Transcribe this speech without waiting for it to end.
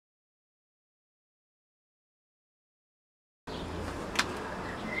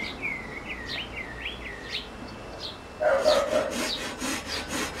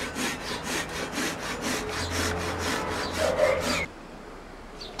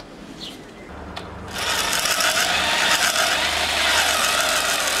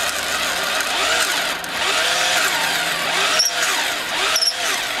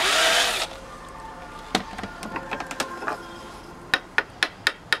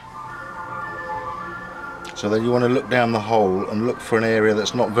So then you want to look down the hole and look for an area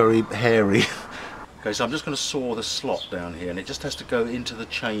that's not very hairy. Okay, so I'm just going to saw the slot down here, and it just has to go into the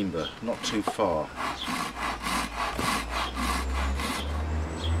chamber, not too far.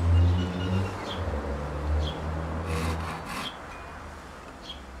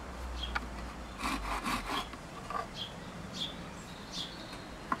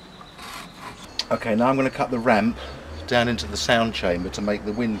 Okay, now I'm going to cut the ramp down into the sound chamber to make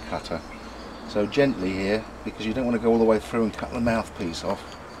the wind cutter. So gently here, because you don't want to go all the way through and cut the mouthpiece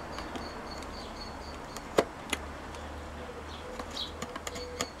off.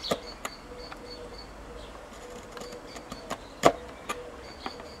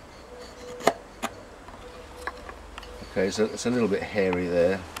 Okay, so it's a little bit hairy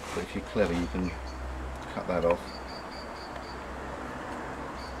there, but if you're clever you can cut that off.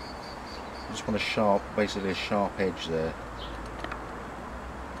 You just want a sharp, basically a sharp edge there.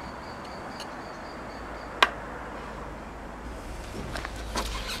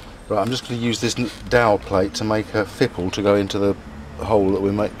 Right, I'm just going to use this dowel plate to make a fipple to go into the hole that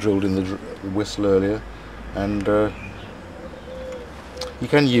we drilled in the whistle earlier, and you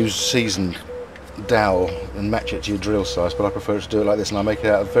can use seasoned dowel and match it to your drill size, but I prefer to do it like this, and I make it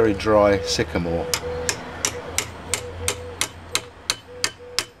out of very dry sycamore.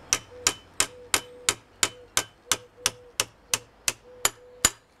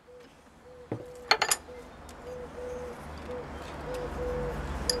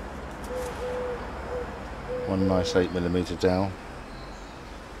 One nice 8mm dowel.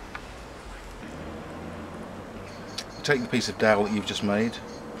 Take the piece of dowel that you've just made,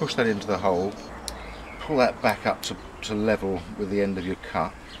 push that into the hole, pull that back up to level with the end of your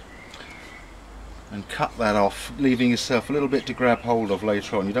cut, and cut that off, leaving yourself a little bit to grab hold of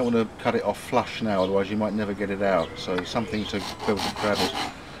later on. You don't want to cut it off flush now, otherwise you might never get it out, so something to be able to grab it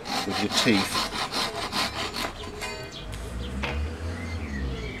with your teeth.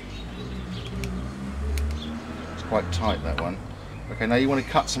 It's quite tight, that one. Okay, now you want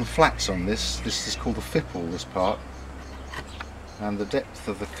to cut some flats on this. This is called the fipple, this part. And the depth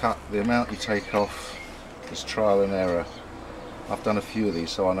of the cut, the amount you take off, is trial and error. I've done a few of these,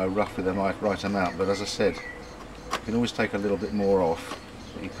 so I know roughly the right amount, but as I said, you can always take a little bit more off,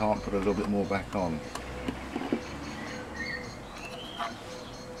 but you can't put a little bit more back on.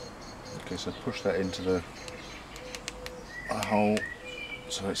 Okay, so push that into the hole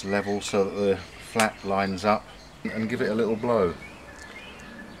so it's level, so that the flat lines up, and give it a little blow.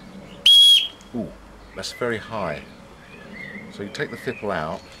 Ooh, that's very high. So you take the fipple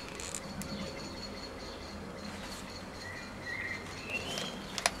out,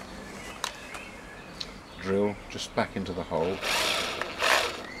 drill just back into the hole,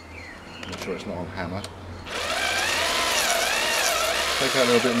 make sure it's not on hammer, take out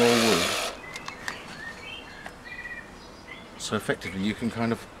a little bit more wood, so effectively you can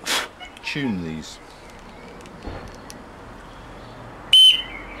kind of tune these.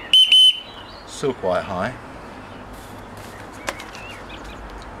 Still quite high.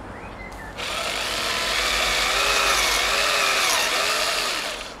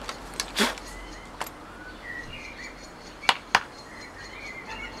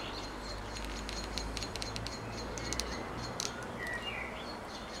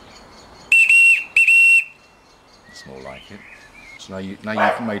 It's more like it. So now you've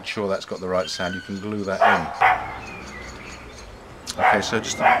made sure that's got the right sound, you can glue that in. Okay, so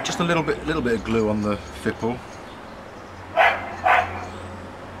just a little bit of glue on the fipple.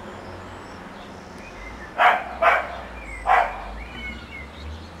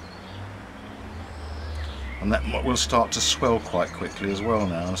 And that will start to swell quite quickly as well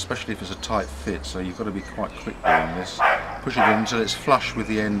now, and especially if it's a tight fit, so you've got to be quite quick doing this. Push it in until it's flush with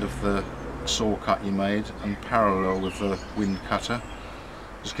the end of the saw cut you made and parallel with the wind cutter.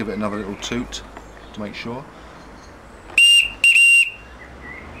 Just give it another little toot to make sure.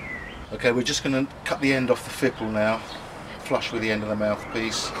 Okay, we're just going to cut the end off the fipple now, flush with the end of the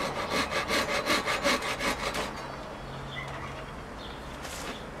mouthpiece.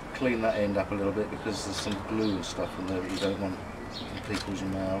 Clean that end up a little bit because there's some glue and stuff in there that you don't want in people's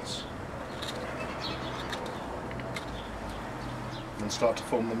mouths. And start to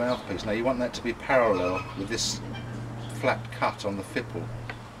form the mouthpiece. Now you want that to be parallel with this flat cut on the fipple.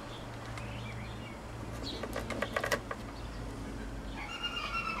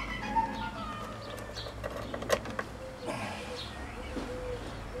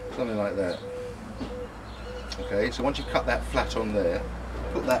 Something like that. Okay, so once you cut that flat on there,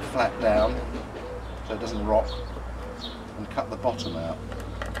 put that flat down so it doesn't rock, and cut the bottom out.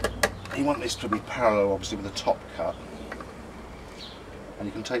 You want this to be parallel obviously with the top cut, and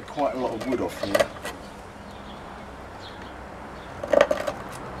you can take quite a lot of wood off here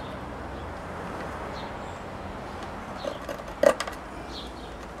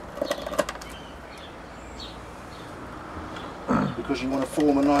want to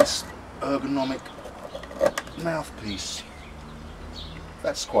form a nice ergonomic mouthpiece.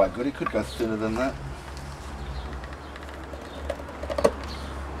 That's quite good, it could go thinner than that.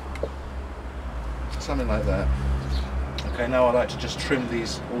 Something like that. Okay, now I like to just trim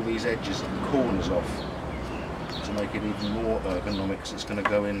all these edges and corners off to make it even more ergonomic, because it's going to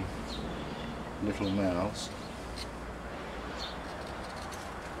go in little mouths.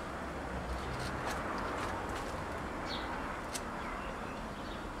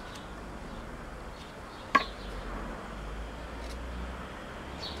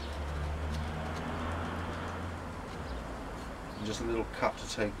 And just a little cut to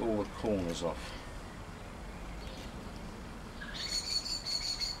take all the corners off.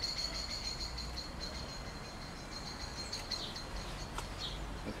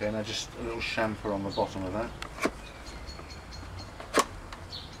 Okay, now just a little chamfer on the bottom of that.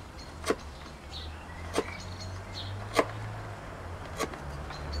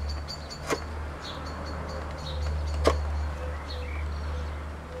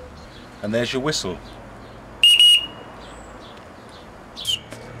 And there's your whistle.